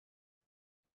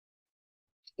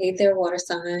Hey there, water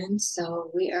signs. So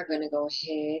we are going to go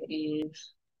ahead and,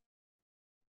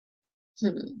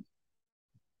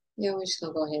 yeah, we're just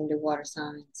going to go ahead and do water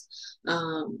signs.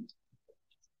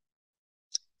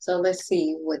 So let's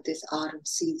see what this autumn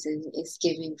season is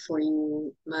giving for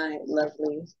you, my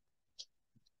lovely,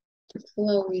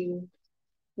 flowy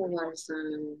water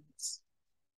signs.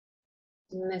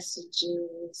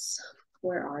 Messages.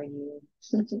 Where are you?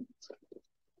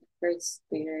 Great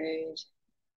Spirit.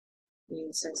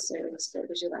 Ancestors, what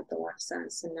would you like the water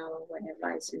signs to know? What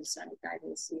advice, insight,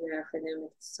 guidance you have for them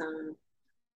at this time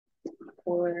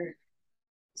for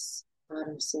this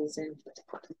autumn season?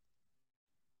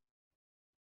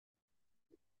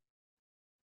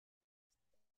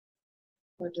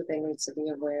 What do they need to be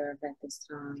aware of at this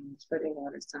time for the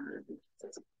water sign?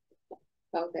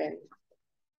 Okay.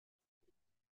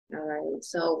 All right.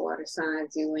 So water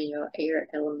signs, you in your air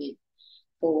element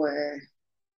for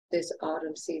this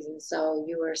autumn season. So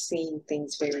you are seeing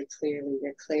things very clearly.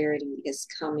 Your clarity is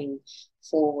coming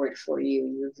forward for you.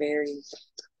 You're very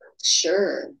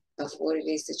sure of what it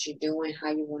is that you're doing, how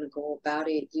you want to go about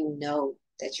it. You know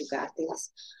that you got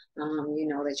this. You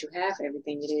know that you have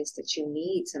everything it is that you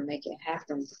need to make it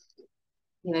happen.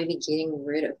 You may be getting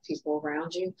rid of people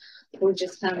around you who are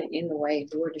just kind of in the way,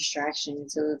 who are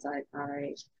distractions. So it's like, all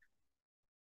right,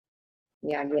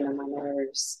 yeah, I'm getting on my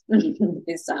nerves.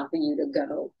 It's time for you to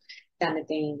go, kind of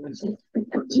thing.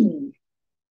 You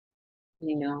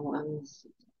know, I'm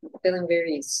feeling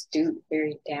very astute,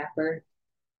 very dapper.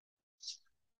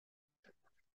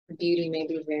 Beauty may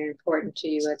be very important to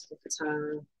you at the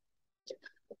time,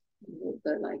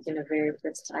 but like in a very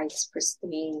precise,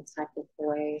 pristine type of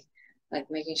way, like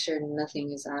making sure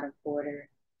nothing is out of order.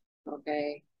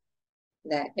 Okay,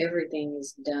 that everything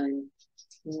is done.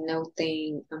 No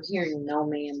thing, I'm hearing no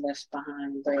man left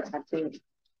behind, but I think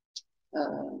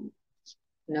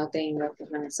no thing left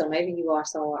behind. So maybe you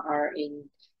also are in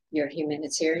your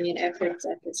humanitarian efforts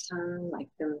at this time, like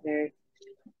feeling very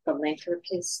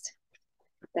philanthropist.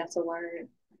 If that's a word.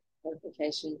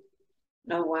 Clarification.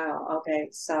 Oh wow. Okay,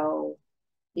 so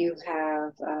you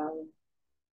have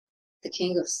the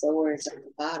King of Swords at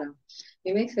the bottom.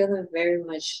 You may feel very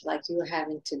much like you're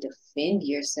having to defend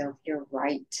yourself, your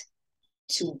right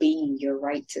to be, your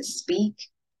right to speak,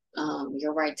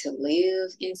 your right to live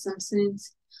in some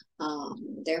sense.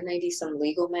 There may be some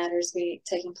legal matters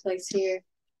taking place here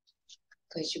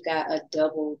because you got a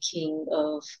double King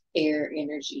of Air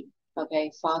energy.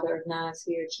 Okay, Father of Knives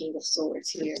here, King of Swords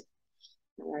here.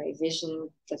 All right,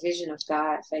 the vision of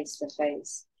God face to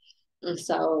face. And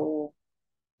so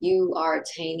you are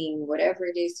attaining whatever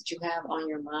it is that you have on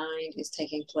your mind is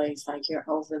taking place. Like you're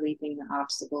overleaping the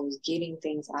obstacles, getting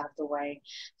things out of the way,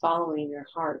 following your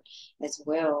heart as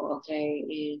well.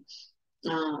 Okay.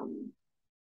 And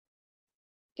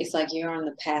it's like you're on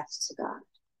the path to God,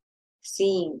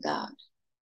 seeing God.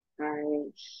 All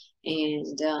right.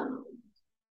 And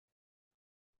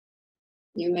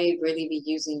you may really be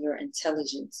using your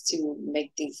intelligence to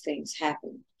make these things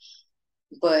happen.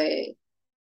 But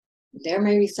there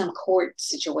may be some court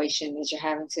situation that you're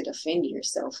having to defend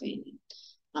yourself in.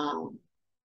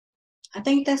 I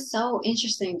think that's so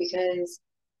interesting because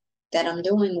that I'm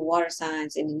doing water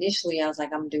signs, and initially I was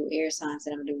like, I'm gonna do air signs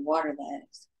and I'm gonna do water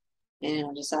lads, and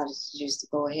I decided to just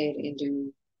go ahead and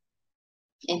do,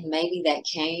 and maybe that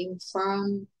came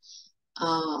from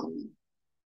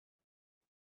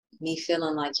me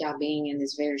feeling like y'all being in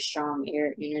this very strong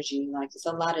air energy. Like it's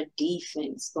a lot of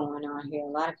defense going on here, a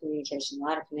lot of communication, a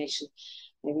lot of connection.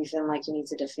 Maybe feeling like you need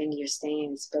to defend your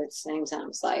stance, but at the same time,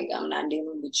 it's like I'm not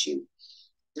dealing with you.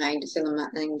 I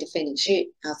ain't defending shit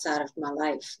outside of my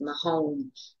life, my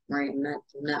home, right? I'm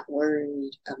not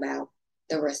worried about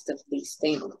the rest of these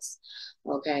things.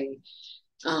 Okay.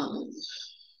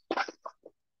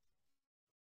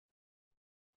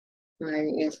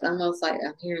 Right. It's almost like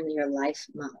I'm hearing your life,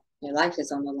 your life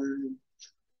is on the line.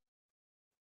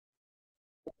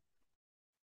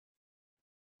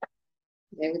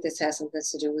 Maybe this has something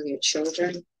to do with your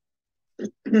children.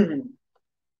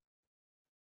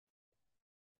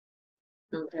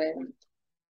 Okay.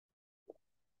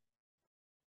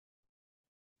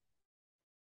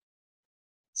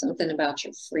 Something about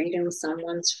your freedom,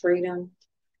 someone's freedom,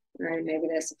 right? Maybe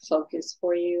that's a focus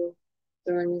for you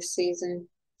during this season.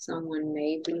 Someone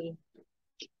may be,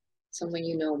 someone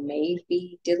you know may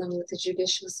be dealing with the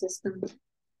judicial system,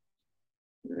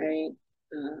 right?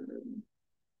 Um,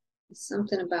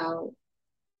 something about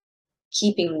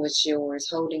keeping what's yours,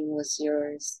 holding what's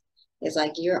yours. It's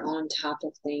like you're on top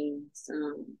of things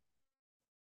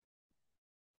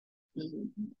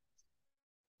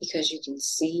because you can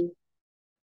see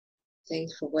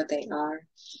things for what they are,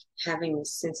 having a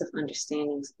sense of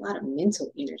understanding. A lot of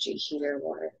mental energy here,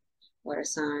 water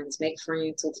signs. Make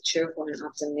friends with the cheerful and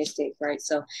optimistic, right?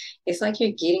 So it's like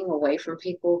you're getting away from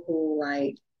people who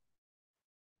like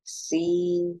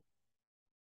see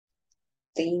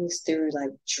things through like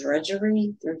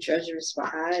through drudgerous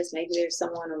eyes. Maybe there's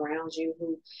someone around you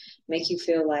who make you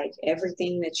feel like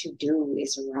everything that you do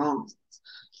is wrong.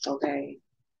 Okay.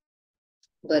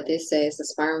 But this says the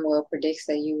sperm whale predicts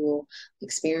that you will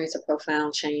experience a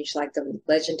profound change like the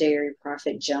legendary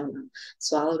prophet Jonah,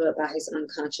 swallowed up by his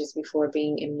unconscious before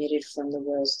being emitted from the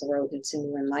whale's throat into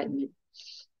new enlightenment.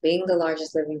 Being the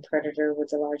largest living predator with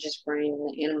the largest brain in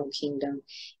the animal kingdom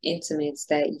intimates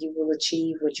that you will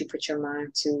achieve what you put your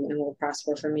mind to and will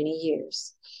prosper for many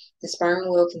years. The sperm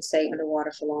whale can stay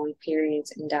underwater for long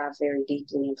periods and dive very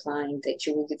deeply, implying that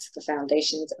you will get to the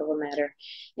foundations of a matter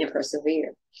and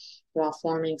persevere, while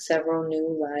forming several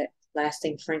new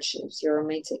lasting friendships. Your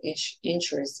romantic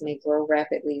interests may grow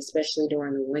rapidly, especially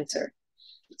during the winter.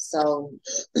 So,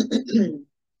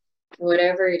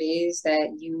 whatever it is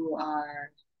that you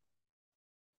are,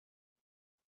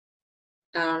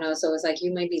 I don't know. So it's like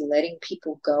you may be letting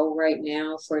people go right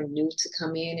now for new to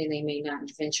come in, and they may not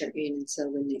venture in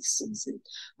until the next season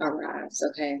arrives.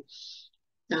 Okay.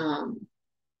 Um,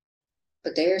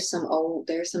 but there's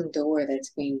some door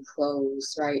that's being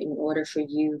closed, right? In order for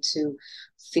you to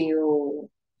feel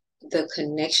the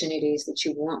connection it is that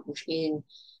you want within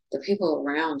the people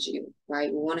around you,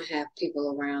 right? You want to have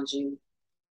people around you,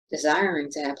 desiring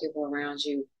to have people around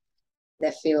you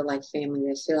that feel like family,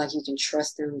 that feel like you can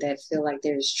trust them, that feel like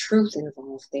there's truth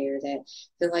involved there, that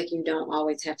feel like you don't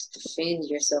always have to defend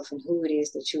yourself and who it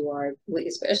is that you are,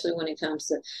 especially when it comes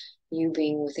to you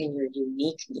being within your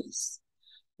uniqueness,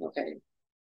 okay?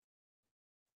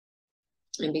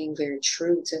 And being very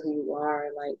true to who you are,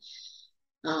 like,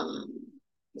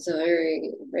 it's a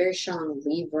very, very strong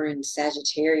Libra and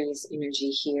Sagittarius energy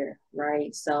here,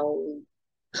 right? So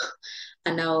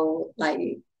I know like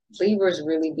Libras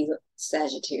really be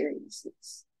Sagittarius,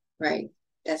 right?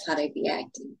 That's how they be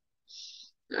acting.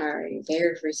 All right,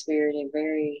 very free spirited,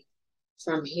 very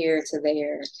from here to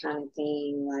there kind of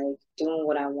thing, like doing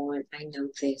what I want. I know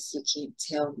this, you can't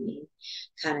tell me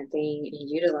kind of thing, and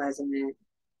utilizing that.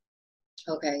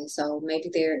 Okay, so maybe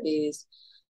there is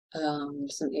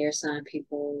some air sign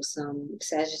people, some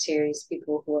Sagittarius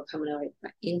people who are coming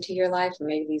out into your life, or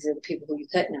maybe these are the people who you're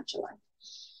cutting out your life.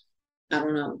 I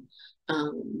don't know.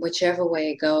 Whichever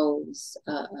way it goes,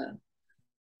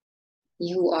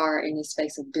 you are in a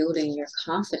space of building your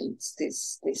confidence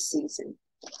this season.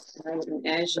 Right? And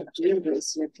as you do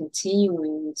this, you're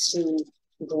continuing to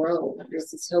grow.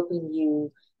 This is helping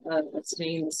you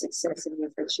attain the success in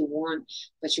life that you want,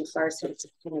 but you first have to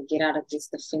kind of get out of this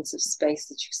defensive space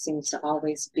that you seem to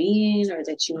always be in, or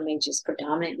that you may just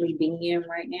predominantly be in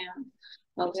right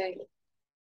now. Okay.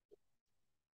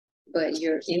 But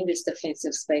you're in this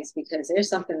defensive space because there's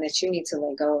something that you need to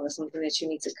let go of, something that you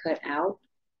need to cut out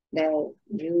that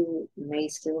you may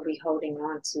still be holding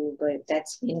on to, but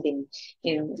that's ending.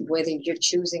 And whether you're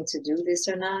choosing to do this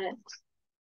or not,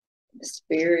 the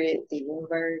spirit, the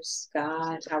universe,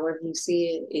 God, however you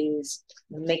see it, is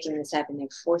making this happen. They're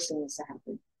forcing this to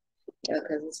happen.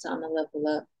 Because it's time to level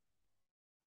up.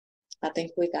 I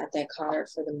think we got that card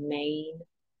for the main,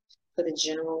 for the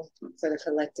general, for the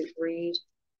collective read.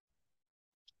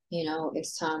 You know,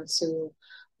 it's time to,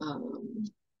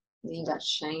 you got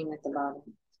shame at the bottom.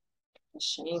 A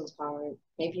shame card.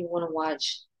 Maybe you want to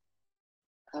watch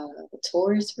the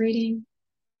Taurus reading.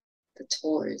 The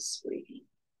Taurus reading.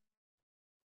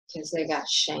 Because they got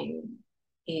shame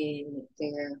in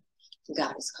their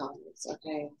goddess cards.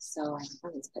 Okay, so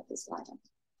I'm going to cut this light on.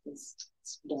 It's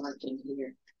dark in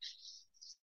here.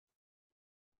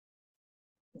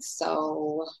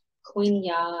 So, Queen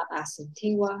Ya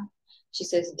Asantiwa, she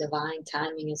says divine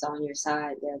timing is on your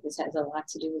side. Yeah, this has a lot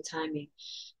to do with timing.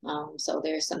 So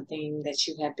there's something that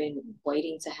you have been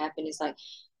waiting to happen. It's like,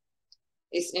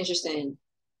 it's interesting.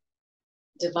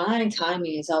 Divine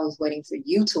timing is always waiting for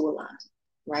you to align,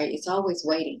 right? It's always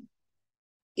waiting.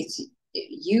 It's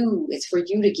for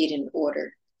you to get in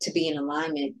order, to be in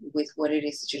alignment with what it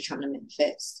is that you're trying to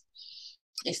manifest.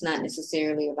 It's not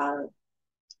necessarily about a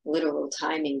literal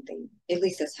timing thing. At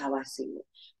least that's how I see it,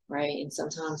 right? And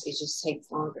sometimes it just takes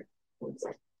longer.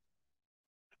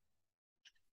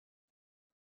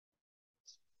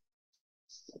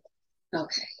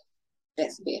 Okay,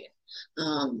 that's better.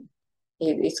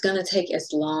 it's going to take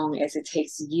as long as it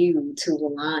takes you to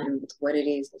align with what it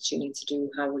is that you need to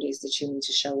do, how it is that you need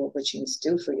to show up, what you need to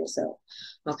do for yourself.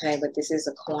 Okay, but this is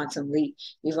a quantum leap.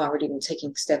 You've already been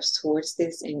taking steps towards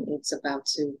this, and it's about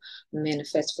to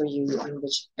manifest for you in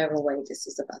whichever way this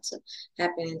is about to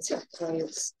happen. To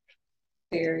place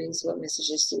fairies, what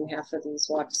messages do you have for these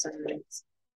water signs?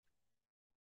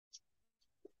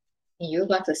 You're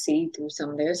about to see through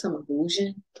there's some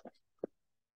illusion.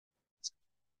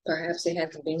 Perhaps it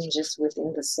hasn't been just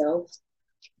within the self,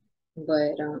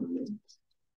 but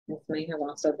it may have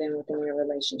also been within your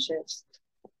relationships.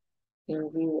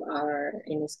 And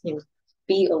this can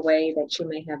be a way that you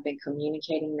may have been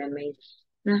communicating that may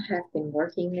not have been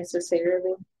working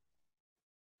necessarily.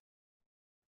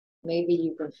 Maybe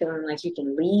you've been feeling like you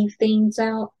can leave things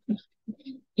out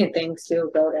and things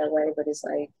still go that way, but it's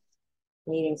like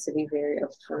needing to be very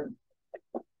upfront.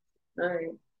 All right.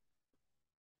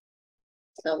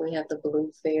 So we have the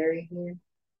blue fairy here.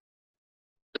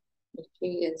 She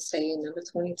is saying number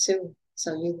 22.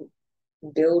 So you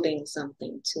building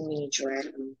something, too many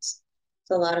dragons.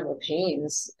 It's a lot of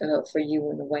opinions for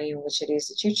you in the way in which it is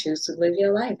that you choose to live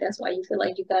your life. That's why you feel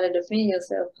like you got to defend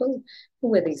yourself.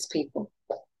 Who are these people?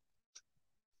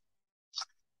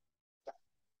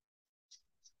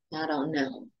 I don't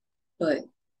know, but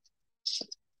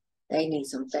they need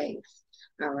some faith.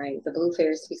 All right, the blue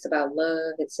fairy speaks about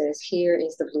love. It says, here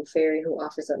is the blue fairy who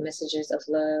offers up messages of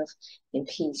love and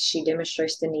peace. She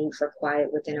demonstrates the need for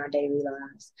quiet within our daily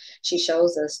lives. She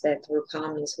shows us that through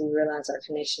calmness, we realize our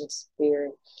connection to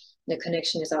spirit. The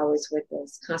connection is always with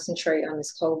us. Concentrate on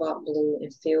this cobalt blue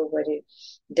and feel what it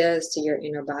does to your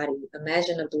inner body.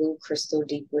 Imagine a blue crystal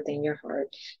deep within your heart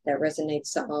that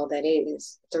resonates to all that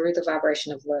is through the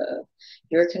vibration of love.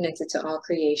 You're connected to all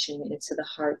creation and to the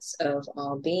hearts of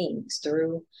all beings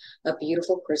through a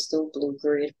beautiful crystal blue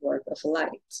grid work of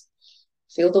light.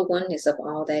 Feel the oneness of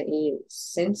all that is.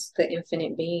 Sense the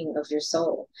infinite being of your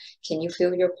soul. Can you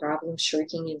feel your problems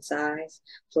shrinking in size?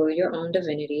 Feel your own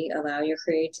divinity. Allow your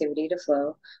creativity to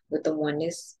flow. With the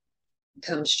oneness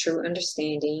comes true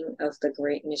understanding of the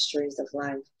great mysteries of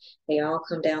life. They all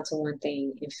come down to one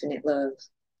thing: infinite love.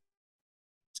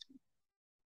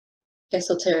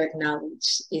 Esoteric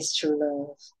knowledge is true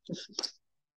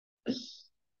love.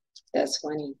 That's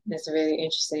funny. That's very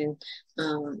interesting.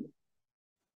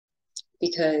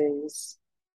 Because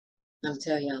I'm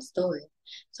telling y'all a story.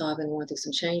 So I've been going through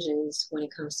some changes when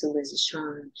it comes to Liz's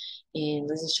charm. And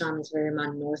Liz's charm is very my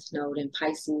north node in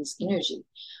Pisces energy,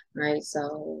 right?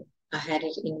 So I had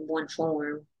it in one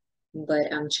form,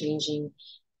 but I'm changing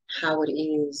how it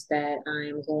is that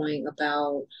I'm going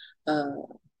about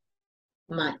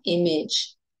my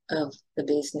image of the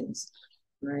business,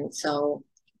 right? So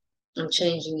I'm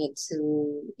changing it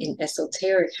to an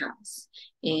esoteric house.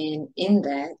 And in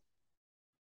that,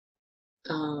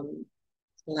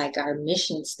 like our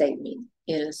mission statement,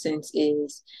 in a sense,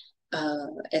 is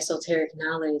esoteric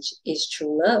knowledge is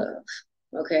true love.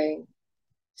 Okay.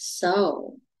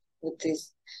 So with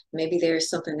this, maybe there's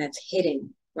something that's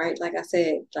hidden, right? Like I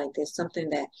said, like there's something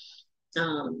that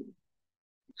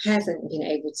hasn't been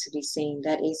able to be seen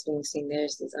that is being seen.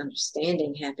 There's this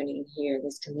understanding happening here,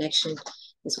 this connection,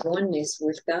 this oneness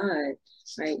with God,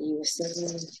 right?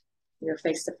 You're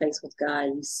face to face with God.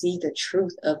 You see the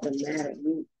truth of the matter.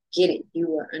 You get it.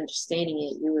 You are understanding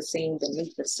it. You are seeing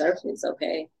beneath the surface,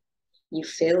 okay? You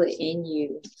feel it in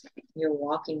you. You're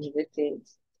walking with it.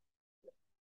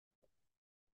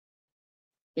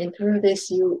 And through this,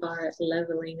 you are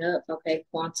leveling up, okay?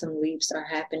 Quantum leaps are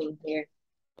happening here.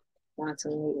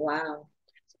 Quantum leap, wow.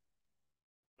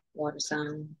 Water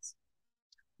signs.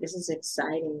 This is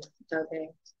exciting, okay?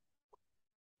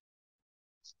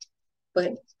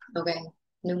 But, okay,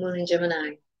 new moon in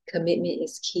Gemini. Commitment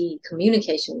is key.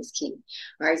 Communication is key.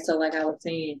 All right, so like I was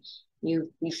saying,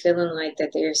 you be feeling like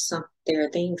that there are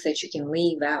things that you can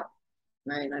leave out,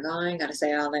 right? Like, oh, I ain't got to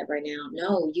say all that right now.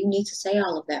 No, you need to say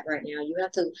all of that right now. You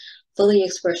have to fully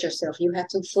express yourself. You have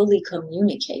to fully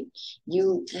communicate.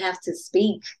 You have to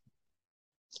speak.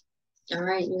 All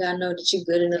right, you gotta know that you're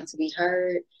good enough to be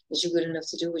heard, that you're good enough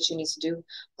to do what you need to do.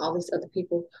 All these other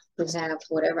people who have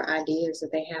whatever ideas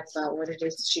that they have about what it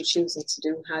is that you're choosing to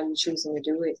do, how you're choosing to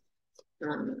do it.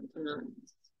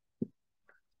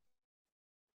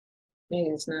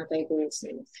 It's not their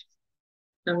business.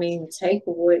 I mean, take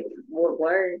what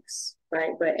works,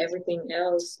 right? But everything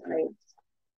else, like,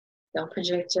 don't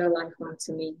project your life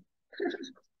onto me.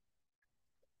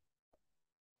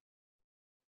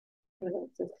 What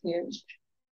else is here?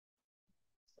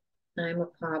 I'm a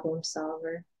problem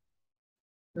solver.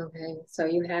 Okay, so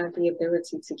you have the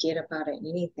ability to get up out of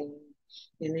anything.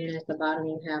 And then at the bottom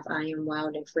you have I am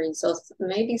wild and free. So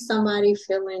maybe somebody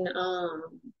feeling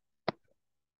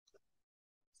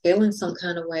some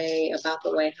kind of way about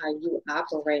the way how you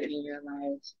operate in your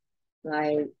life.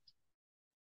 Like,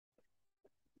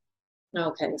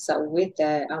 okay, so with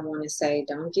that, I want to say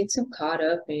don't get too caught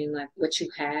up in like what you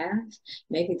have.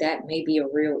 Maybe that may be a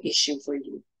real issue for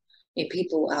you. And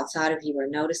people outside of you are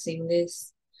noticing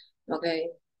this, okay?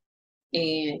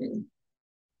 And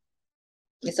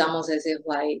it's almost as if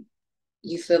like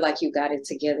you feel like you got it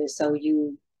together, so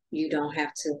you don't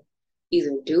have to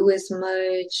either do as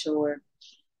much or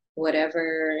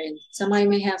whatever. And somebody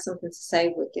may have something to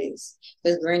say with this.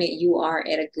 Because granted, you are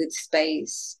at a good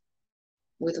space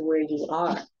with where you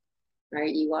are,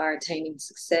 right? You are attaining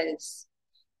success.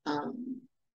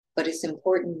 But it's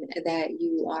important that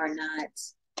you are not,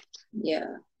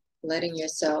 yeah, letting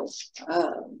yourself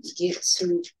get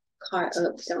too caught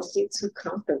up. Don't get too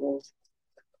comfortable.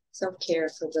 Self-care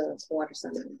for the water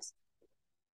signs.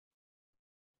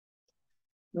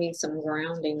 Need some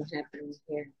grounding happening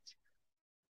here.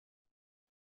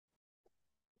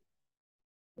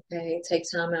 Okay, take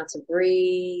time out to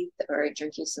breathe or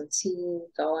drink you some tea,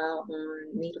 go out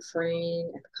and meet a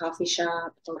friend at the coffee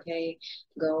shop, okay?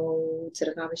 Go to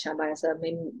the coffee shop by yourself,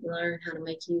 maybe learn how to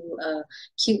make you a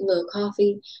cute little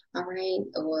coffee, all right?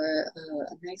 Or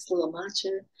a nice little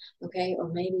matcha, okay? Or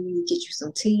maybe you get you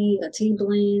some tea, a tea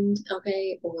blend,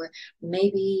 okay? Or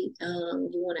maybe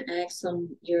you want to ask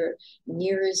your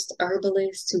nearest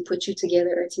herbalist to put you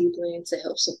together a tea blend to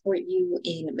help support you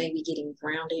in maybe getting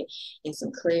grounded and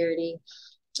some clarity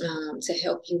to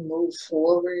help you move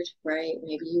forward, right?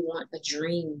 Maybe you want a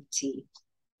dream tea.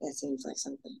 That seems like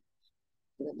something.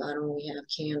 At the bottom, we have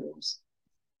candles.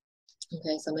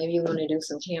 Okay, so maybe you want to do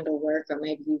some candle work, or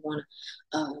maybe you want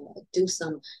to do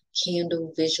some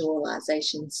candle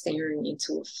visualization, staring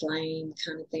into a flame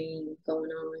kind of thing going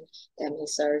on. That may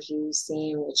serve you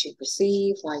seeing what you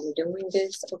perceive while you're doing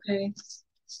this, okay?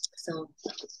 So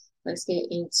let's get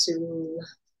into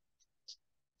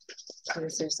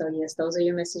Cancer. So yes, those are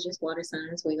your messages, water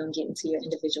signs. We're going to get into your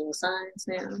individual signs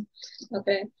now.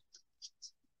 Okay.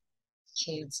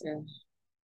 Cancer.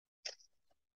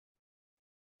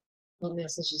 What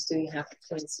messages do you have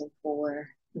for Cancer for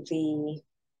the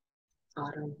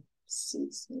autumn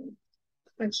season?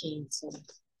 For Cancer.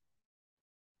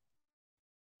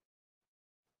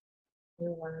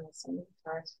 Oh, wow, so many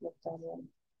cards flipped over.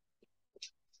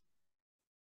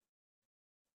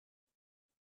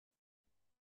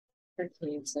 For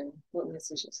Cancer, what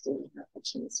messages do you have for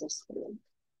Cancer today?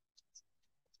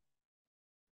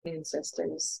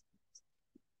 Ancestors,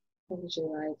 what would you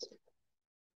like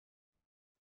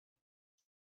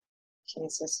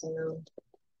Cancer to know?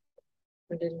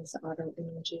 What is autumn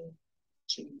energy?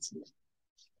 Cancer.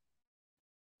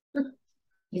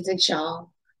 Is it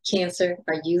y'all? Cancer,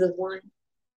 are you the one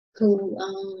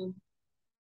who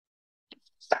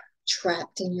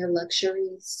trapped in your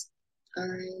luxuries? All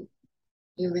right.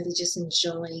 You're really just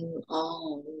enjoying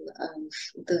all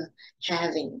of the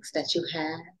havings that you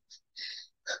have.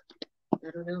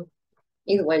 I don't know.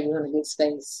 Either way, you're in a good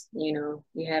space. You know,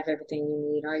 you have everything you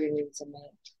need. All your needs are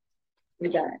met. You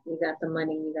got the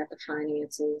money. You got the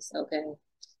finances. Okay.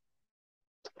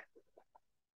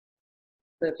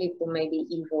 But people may be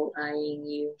evil eyeing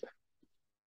you.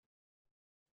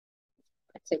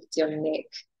 Take it to your neck.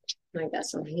 I got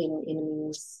some hidden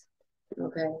enemies.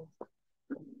 Okay.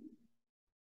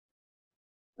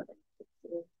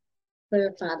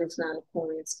 Clarify this 9 of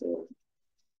coins too.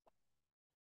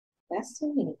 That's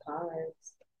too many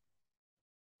cards.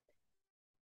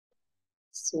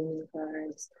 It's too many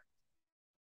cards.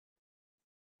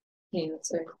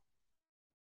 Cancer.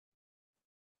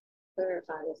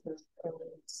 Clarify this 9 of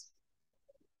coins.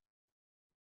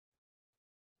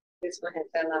 This one had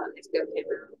fell out and it still came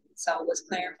out. So I was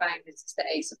clarifying this is the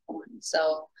Ace of Coins.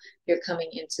 So you're coming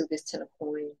into this 10 of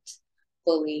Coins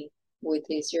fully with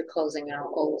this. You're closing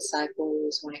out old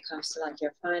cycles when it comes to like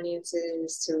your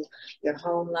finances, to your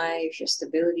home life, your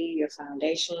stability, your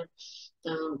foundation.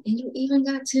 And you even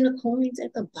got 10 of Coins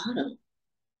at the bottom.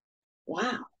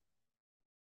 Wow.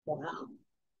 Wow.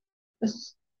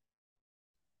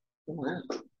 Wow.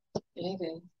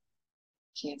 Okay.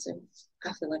 Cancer.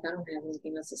 I feel like I don't have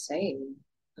anything else to say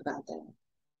about that.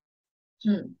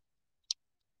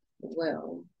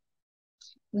 Well,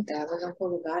 with that, we're gonna pull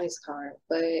the goddess card,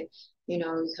 but you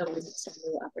know, you come into some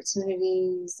new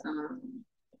opportunities.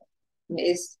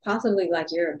 It's possibly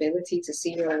like your ability to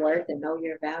see your worth and know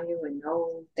your value and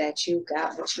know that you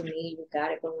got what you need, you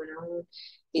got it going on.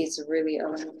 It's really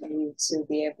allowing you to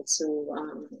be able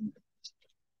to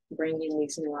bring in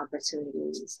these new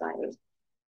opportunities. Like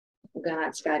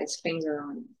God's got his finger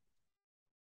on it.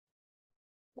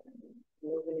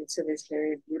 Moving into this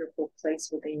very beautiful place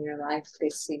within your life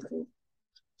this season.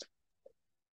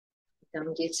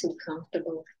 Don't get too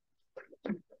comfortable.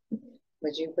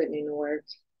 But you're putting in the work.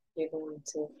 You're going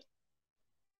to.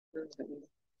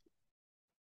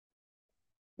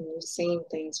 You're seeing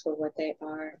things for what they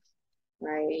are,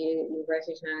 right? You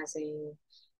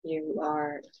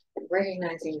are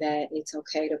recognizing that it's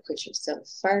okay to put yourself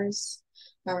first.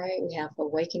 All right, we have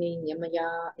awakening,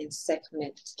 Yamaya, and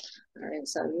Sekhmet. All right,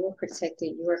 so you are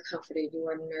protected, you are comforted, you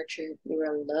are nurtured, you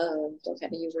are loved. Okay,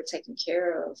 you were taken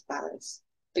care of by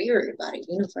spirit, by the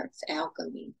universe,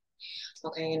 alchemy.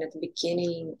 Okay, and at the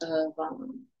beginning,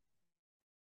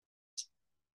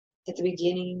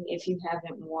 if you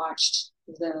haven't watched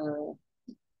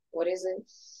what is it?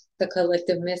 The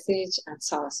collective message, I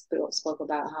spoke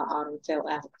about how autumn felt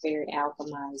very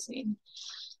alchemizing.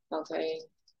 Okay.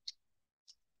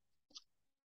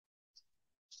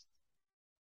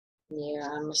 Yeah,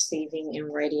 I'm receiving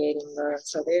and radiating love.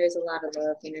 So there is a lot of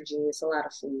love energy. It's a lot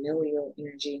of familial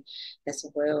energy as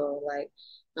well. Like,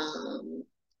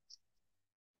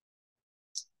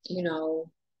 you know,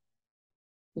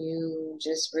 you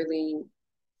just really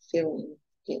feeling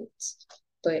it,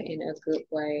 but in a good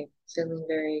way, feeling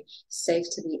very safe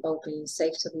to be open,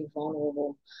 safe to be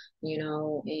vulnerable,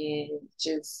 and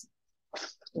just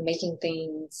making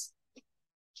things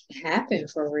happen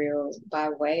for real by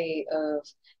way of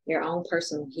your own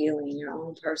personal healing, your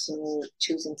own personal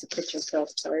choosing to put yourself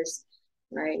first,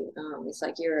 right? It's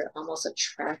like you're almost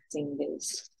attracting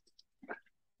this.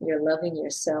 You're loving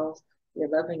yourself, you're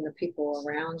loving the people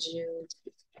around you,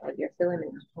 you're feeling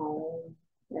at home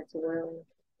as well.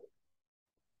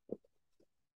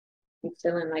 You're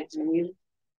feeling like you.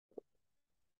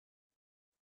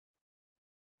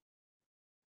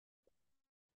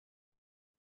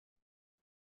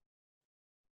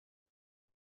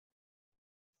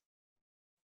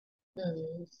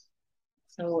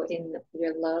 So in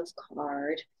your love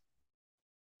card,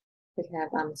 we have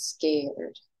I'm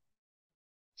scared.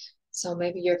 So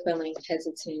maybe you're feeling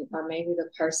hesitant, or maybe the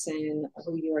person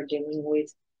who you are dealing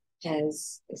with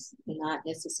is not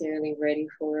necessarily ready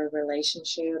for a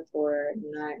relationship or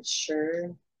not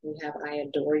sure. You have I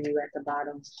adore you at the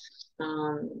bottom.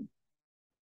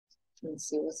 Let's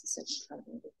see, what's the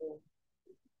second card?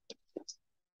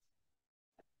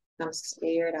 I'm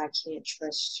scared, I can't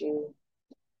trust you.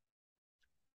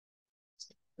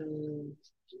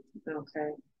 Okay.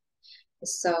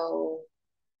 So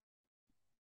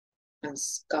I'm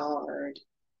scarred,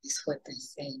 is what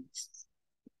this says.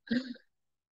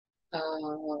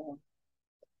 Oh,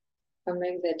 or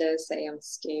maybe that does say I'm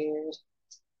scared.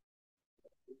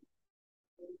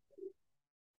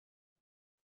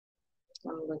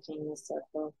 I'm looking this up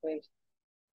real quick.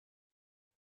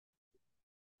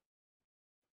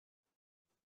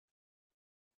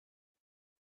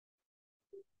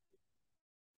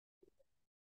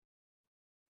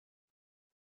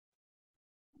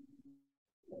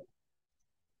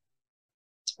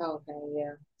 Okay,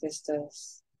 yeah, this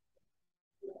does.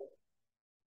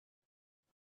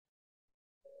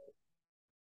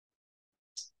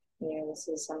 Yeah, this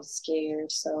is I'm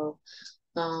scared. So,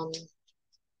 and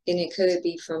it could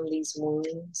be from these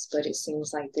wounds, but it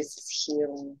seems like this is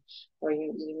healing, or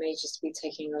you may just be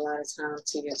taking a lot of time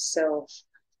to yourself,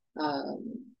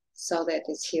 so that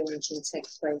this healing can take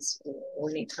place.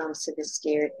 When it comes to the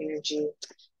scared energy,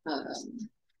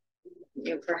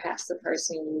 perhaps the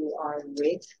person you are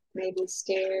with may be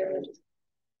scared.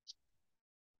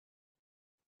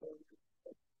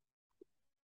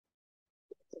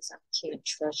 This I can't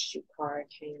trust you card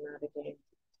came out again.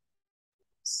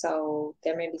 So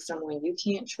there may be someone you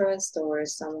can't trust, or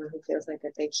someone who feels like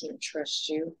that they can't trust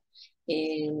you.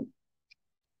 And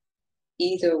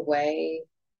either way,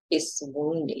 it's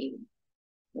wounding.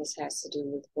 This has to do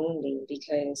with wounding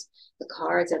because the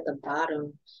cards at the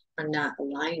bottom are not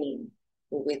aligning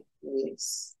with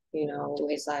this.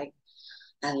 It's like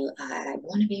I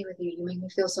want to be with you. You make me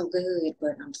feel so good,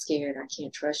 but I'm scared. I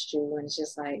can't trust you. And it's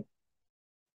just like,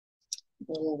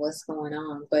 well, what's going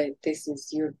on? But this is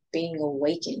you're being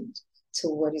awakened to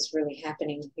what is really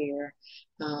happening here.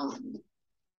 And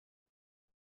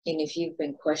if you've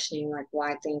been questioning like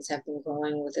why things have been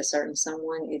going with a certain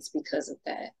someone, it's because of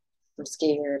that. I'm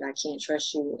scared. I can't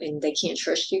trust you. And they can't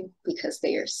trust you because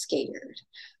they are scared,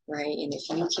 right? And if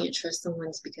you can't trust someone,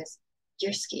 it's because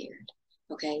you're scared.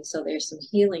 Okay, so there's some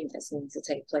healing that needs to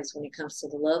take place when it comes to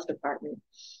the love department.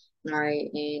 All right,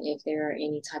 and if there are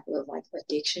any type of like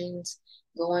addictions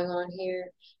going on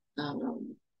here,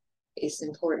 it's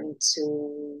important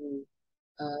to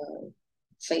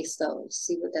face those,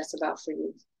 see what that's about for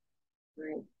you.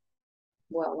 right?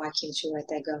 Well, why can't you let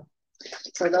that go?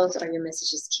 So those are your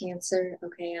messages, Cancer.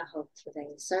 Okay, I hope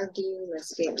today served you.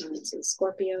 Let's get into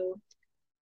Scorpio.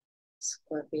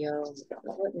 Scorpio,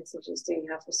 what messages do you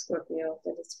have for Scorpio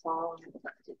for this fall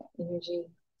energy?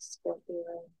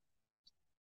 Scorpio.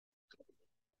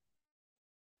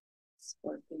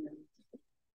 Scorpio.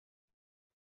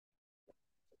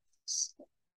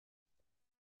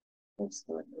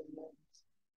 Scorpio.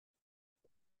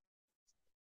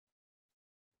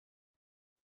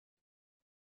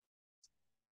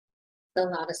 A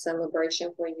lot of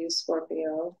celebration for you,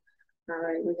 Scorpio. All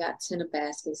right, we got 10 of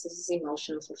baskets. This is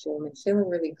emotional fulfillment, feeling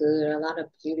really good, a lot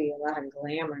of beauty, a lot of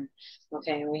glamour.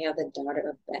 Okay, and we have the daughter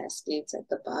of baskets at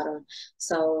the bottom.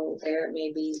 So there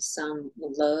may be some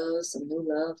love, some new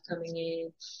love coming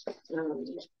in.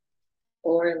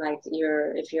 Or like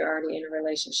if you're already in a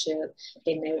relationship,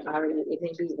 it may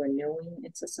be renewing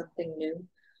into something new.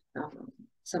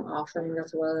 Some offering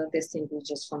of love. This can be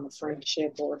just from a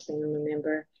friendship or a family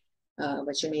member.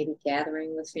 But you may be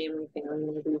gathering with family. Family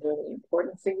may be really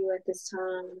important for you at this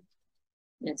time.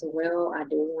 As well, I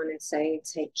do want to say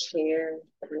take care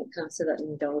when it comes to the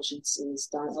indulgences.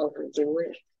 Don't overdo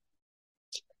it.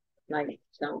 Like,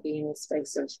 don't be in the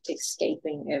space of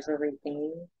escaping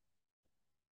everything.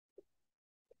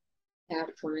 Have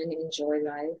fun, enjoy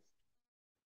life.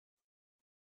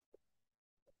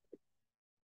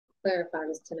 Clarify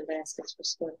this 10 of baskets for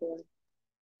Scorpio.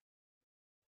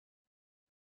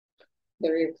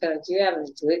 Because you're having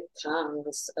a good time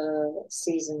this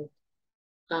season,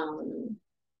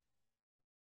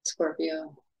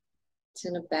 Scorpio.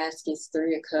 10 of baskets,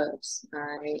 3 of cups. All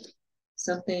right.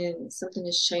 Something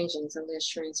is changing, something is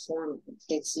transforming.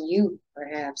 It's you,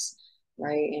 perhaps,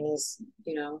 right? And it's,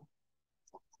 you're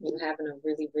having a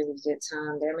really, really good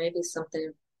time. There may be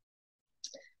something,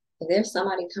 there's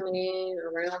somebody coming in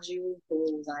around you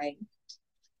who, like,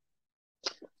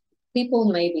 people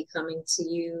may be coming to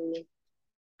you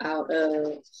out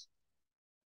of,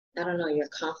 I don't know, your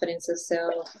confidence of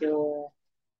self, your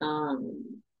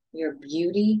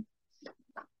beauty.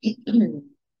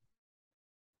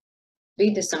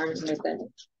 Be discerning with that.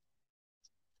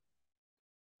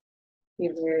 Be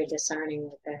very discerning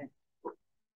with that.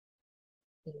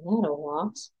 Not a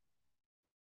lot.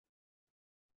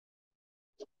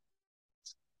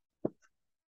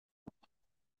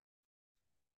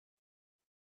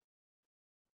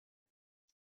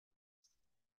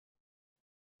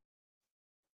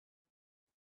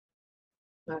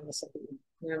 Obviously,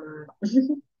 never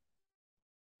mind.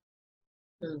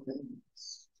 Okay.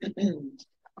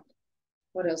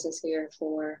 What else is here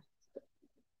for,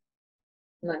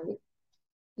 like,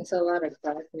 it's a lot of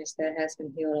darkness that has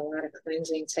been healed, a lot of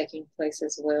cleansing taking place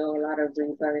as well, a lot of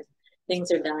rebirth.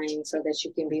 Things are dying so that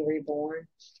you can be reborn.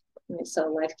 And so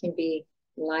life can be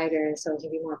lighter, so it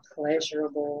can be more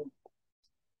pleasurable.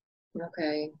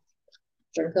 Okay.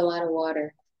 Drink a lot of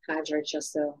water. Hydrate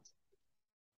yourself.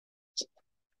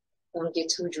 Don't get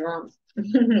too drunk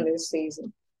this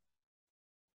season.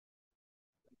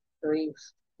 Grief.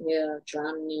 Yeah,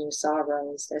 drowning in your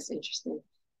sorrows. That's interesting.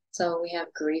 So we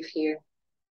have grief here.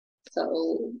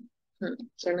 So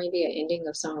there may be an ending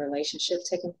of some relationship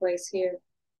taking place here.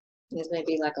 This may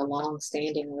be like a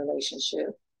long-standing relationship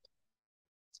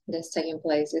that's taking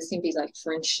place. This can be like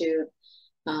friendship,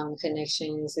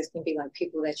 connections. This can be like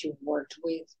people that you've worked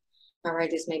with. All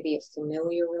right, this may be a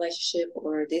familiar relationship,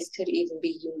 or this could even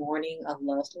be you mourning a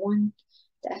loved one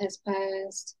that has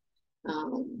passed.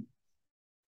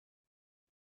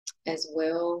 As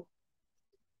well,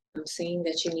 I'm seeing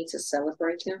that you need to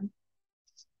celebrate them.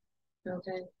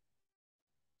 Okay.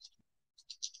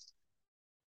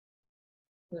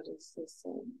 What is this?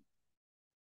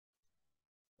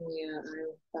 Yeah,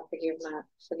 I forgive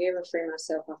and free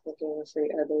myself. I forgive and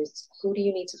free others. Who do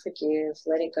you need to forgive?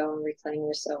 Let it go and reclaim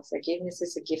yourself. Forgiveness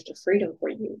is a gift of freedom for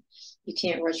you. You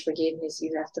can't rush forgiveness.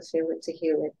 You have to feel it to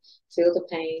heal it. Feel the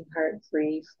pain, hurt,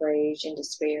 grief, rage, and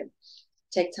despair.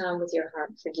 Take time with your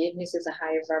heart. Forgiveness is a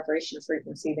higher vibration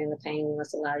frequency than the pain you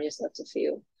must allow yourself to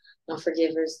feel.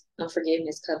 Unforgiveness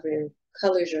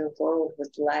colors your world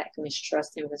with lack,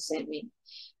 mistrust, and resentment.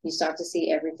 You start to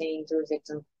see everything through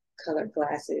victim colored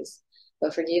glasses.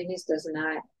 But forgiveness does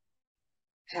not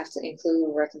have to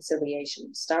include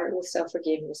reconciliation. Start with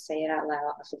self-forgiveness. Say it out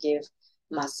loud. I forgive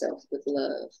myself with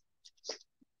love.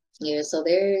 Yeah, so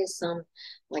there is some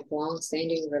like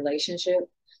long-standing relationship.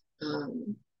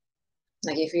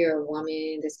 Like if you're a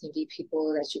woman, this can be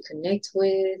people that you connect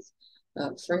with,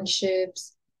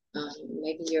 friendships.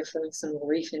 Maybe you're feeling some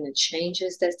grief in the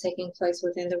changes that's taking place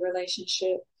within the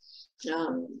relationship.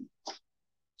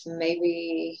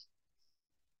 Maybe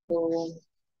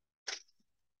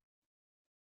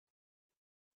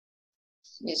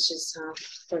It's just time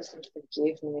for some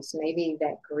forgiveness. Maybe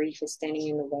that grief is standing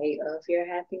in the way of your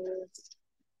happiness,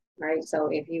 right? So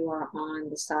if you are on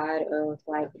the side of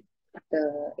like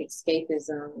the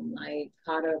escapism, like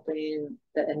caught up in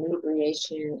the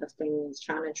inebriation of things,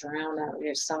 trying to drown out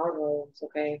your sorrows,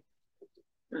 okay?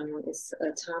 It's a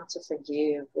time to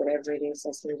forgive whatever it is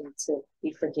that's needing to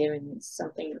be forgiven. It's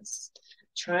something that's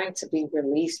trying to be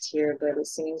released here, but it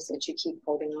seems that you keep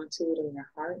holding on to it in your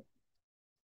heart.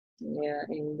 Yeah,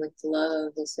 and with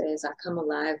love, it says, I come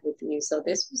alive with you. So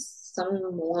this was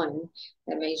someone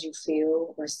that made you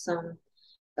feel, or some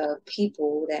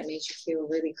people that made you feel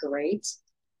really great.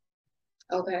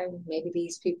 Okay, maybe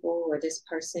these people or this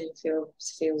person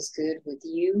feels good with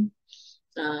you.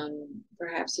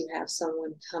 Perhaps you have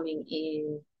someone coming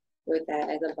in with that.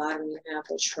 At the bottom, you have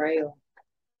betrayal,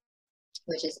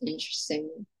 which is interesting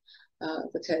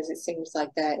because it seems like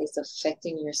that is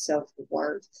affecting your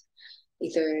self-worth.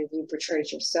 Either you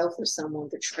betrayed yourself or someone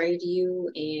betrayed you,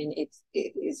 and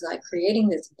it's like creating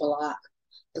this block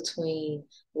between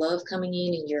love coming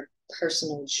in and your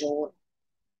personal joy.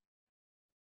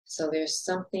 So there's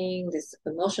something, this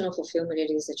emotional fulfillment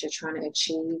it is that you're trying to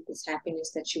achieve, this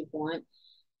happiness that you want.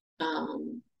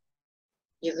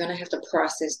 You're going to have to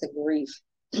process the grief.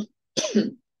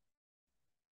 And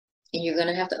you're going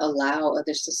to have to allow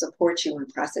others to support you in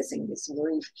processing this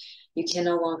grief. You can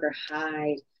no longer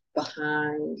hide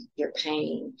behind your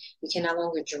pain. You can no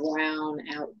longer drown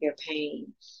out your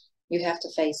pain. You have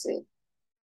to face it.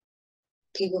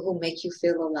 People who make you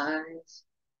feel alive,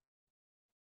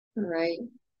 right?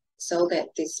 So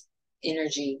that this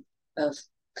energy of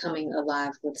coming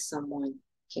alive with someone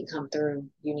can come through,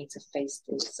 you need to face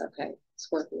this, okay?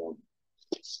 Scorpio.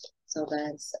 So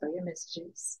that's all your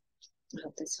messages. I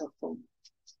hope that's helpful.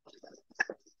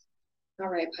 All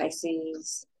right,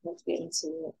 Pisces, let's get into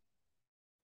it.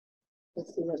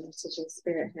 Let's see what messages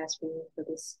Spirit has for you for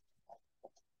this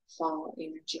fall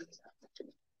energy.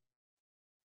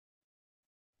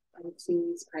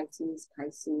 Pisces, Pisces,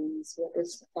 Pisces. What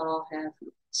does the fall have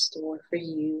in store for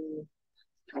you,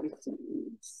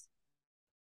 Pisces?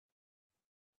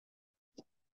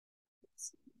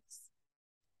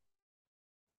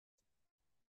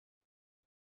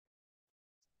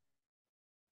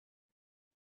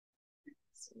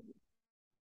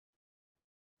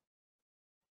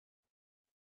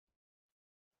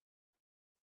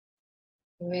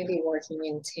 You may be working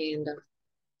in tandem.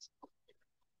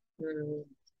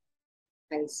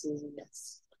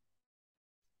 Pisces.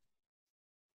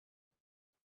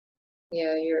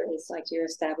 Yeah, it's like you're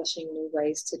establishing new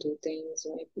ways to do things.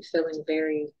 You might be feeling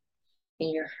very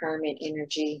in your hermit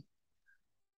energy.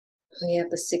 We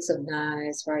have the Six of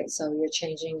Knives, right? So you're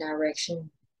changing direction.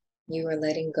 You are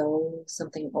letting go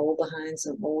something old behind,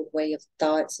 some old way of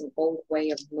thought, some old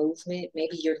way of movement.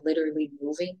 Maybe you're literally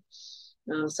moving.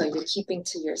 So you're keeping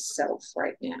to yourself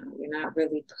right now. You're not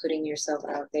really putting yourself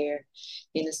out there.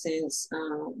 In a sense,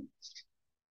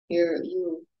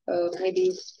 you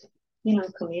maybe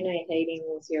communicating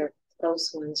with your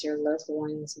close ones, your loved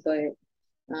ones, but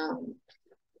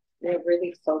they're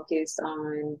really focused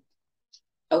on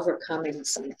overcoming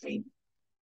something.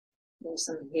 There's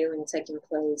some healing taking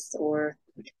place, or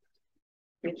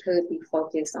you could be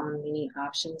focused on many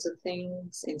options of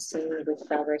things and seeing which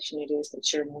direction it is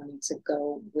that you're wanting to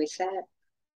go with that.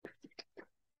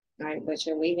 Right, but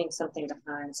you're leaving something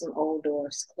behind, some old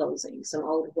doors closing, some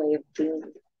old way of being,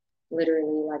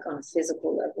 literally like on a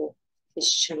physical level,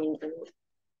 is changing.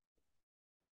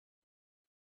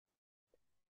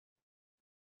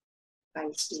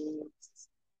 Pisces.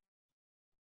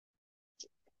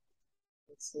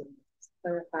 Let's see.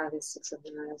 Clarify this Six of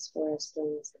Knives for us,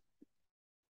 please.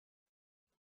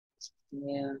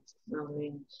 Yeah, I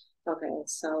mean, okay,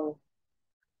 so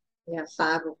we have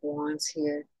Five of Wands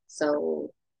here.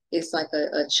 So it's like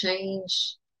a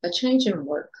change in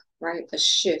work, right? A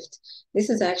shift. This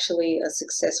is actually a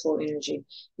successful energy.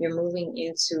 You're moving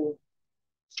into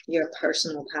your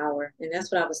personal power. And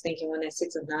that's what I was thinking when that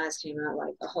Six of Knives came out,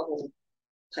 like, oh,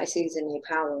 Pisces in their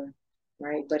power,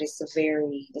 right? But it's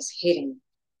hidden.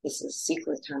 It's a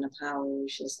secret kind of power.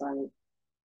 It's just like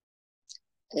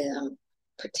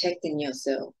protecting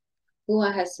yourself. Who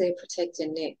I had said protect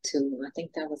your neck too. I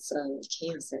think that was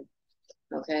Cancer.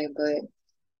 Okay, but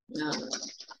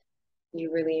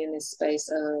you're really in this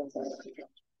space of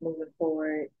moving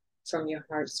forward from your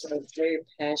heart space, very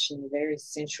passionate, very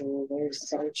sensual, very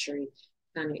sultry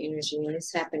kind of energy, and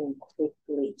it's happening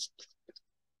quickly.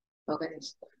 Okay,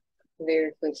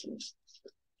 very quickly.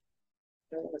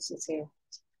 What's this here?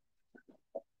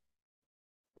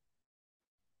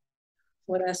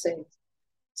 What I say?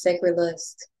 Sacred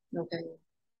lust. Okay,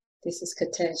 this is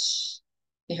Katesh.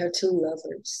 and her two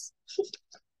lovers.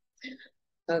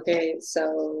 Okay,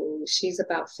 so she's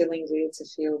about feeling good to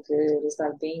feel good. It's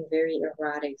like being very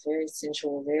erotic, very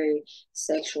sensual, very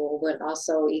sexual, but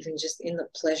also even just in the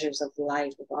pleasures of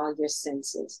life with all your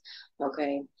senses.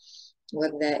 Okay,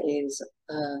 whether that is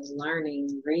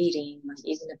learning, reading, like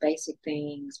even the basic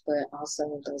things, but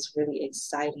also those really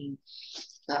exciting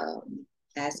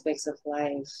aspects of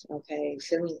life. Okay,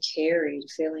 feeling carried,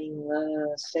 feeling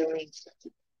love, feeling,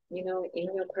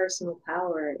 in your personal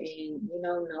power, and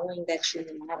knowing that you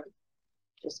matter.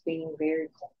 Just being very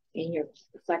in your,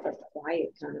 it's like a quiet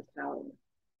kind of power.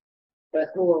 But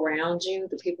who around you,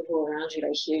 the people who are around you,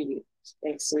 they hear you,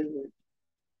 they see you,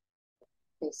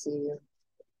 they see you.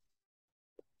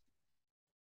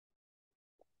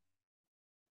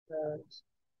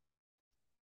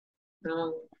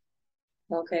 Um,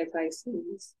 okay,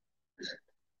 Pisces,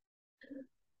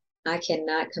 I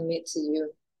cannot commit to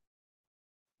you,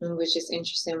 which is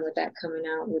interesting with that coming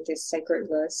out with this sacred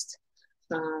lust.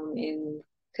 And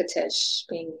Katesh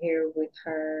being here with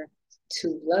her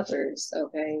two lovers.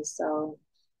 Okay, so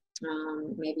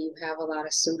maybe you have a lot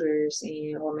of suitors,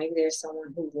 or maybe there's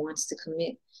someone who wants to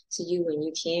commit to you and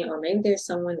you can't, or maybe there's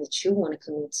someone that you want to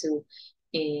commit to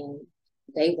and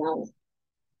they won't.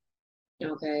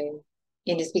 Okay,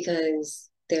 and it's because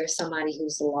there's somebody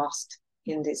who's lost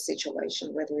in this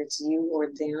situation, whether it's you or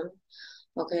them.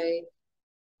 Okay,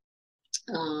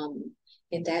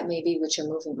 and that may be what you're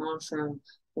moving on from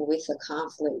with the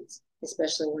conflict,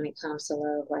 especially when it comes to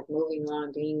love, like moving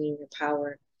on, being in your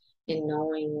power, and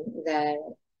knowing that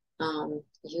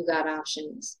you got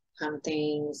options, kind of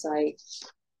things like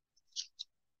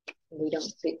we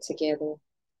don't fit together.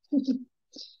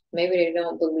 Maybe they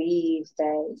don't believe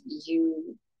that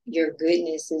your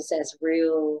goodness is as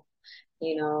real,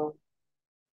 you know.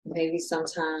 Maybe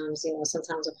sometimes,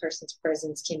 sometimes a person's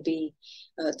presence can be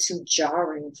too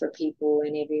jarring for people,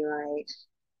 and they'd be like,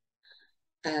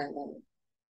 uh,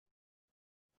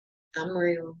 I'm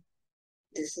real.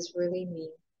 This is really me.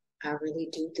 I really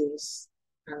do this.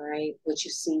 All right. What you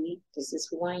see, this is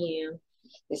who I am.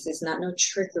 This is not no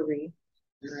trickery.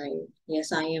 All right.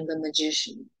 Yes, I am the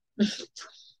magician.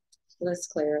 Let's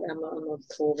clear it. I'm gonna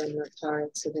pull them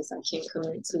apart to this. I can't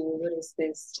commit to you. What is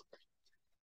this?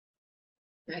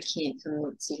 I can't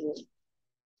commit to you.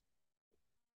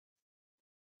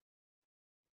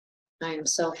 I am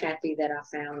so happy that I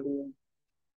found you.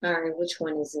 All right, which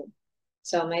one is it?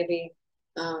 So maybe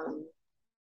um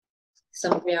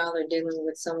some of y'all are dealing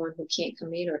with someone who can't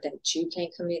commit or that you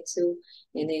can't commit to.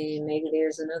 And then maybe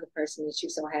there's another person that you're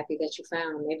so happy that you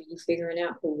found. Maybe you figuring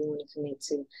out who you want to commit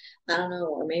to. I don't know.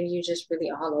 Or maybe you're just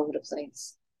really all over the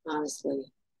place, honestly.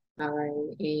 All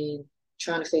right. And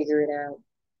trying to figure it out.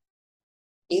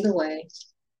 Either way,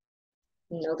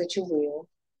 know that you will.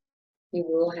 You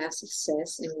will have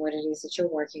success in what it is that you're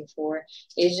working for.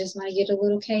 It just might get a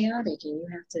little chaotic, and you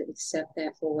have to accept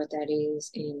that for what that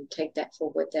is and take that for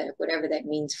whatever that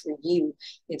means for you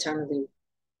in terms of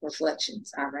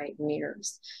reflections. All right,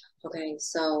 mirrors. Okay,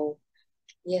 so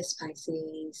yes,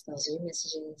 Pisces, those are your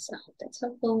messages. I hope that's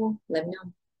helpful. Let me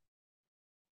know.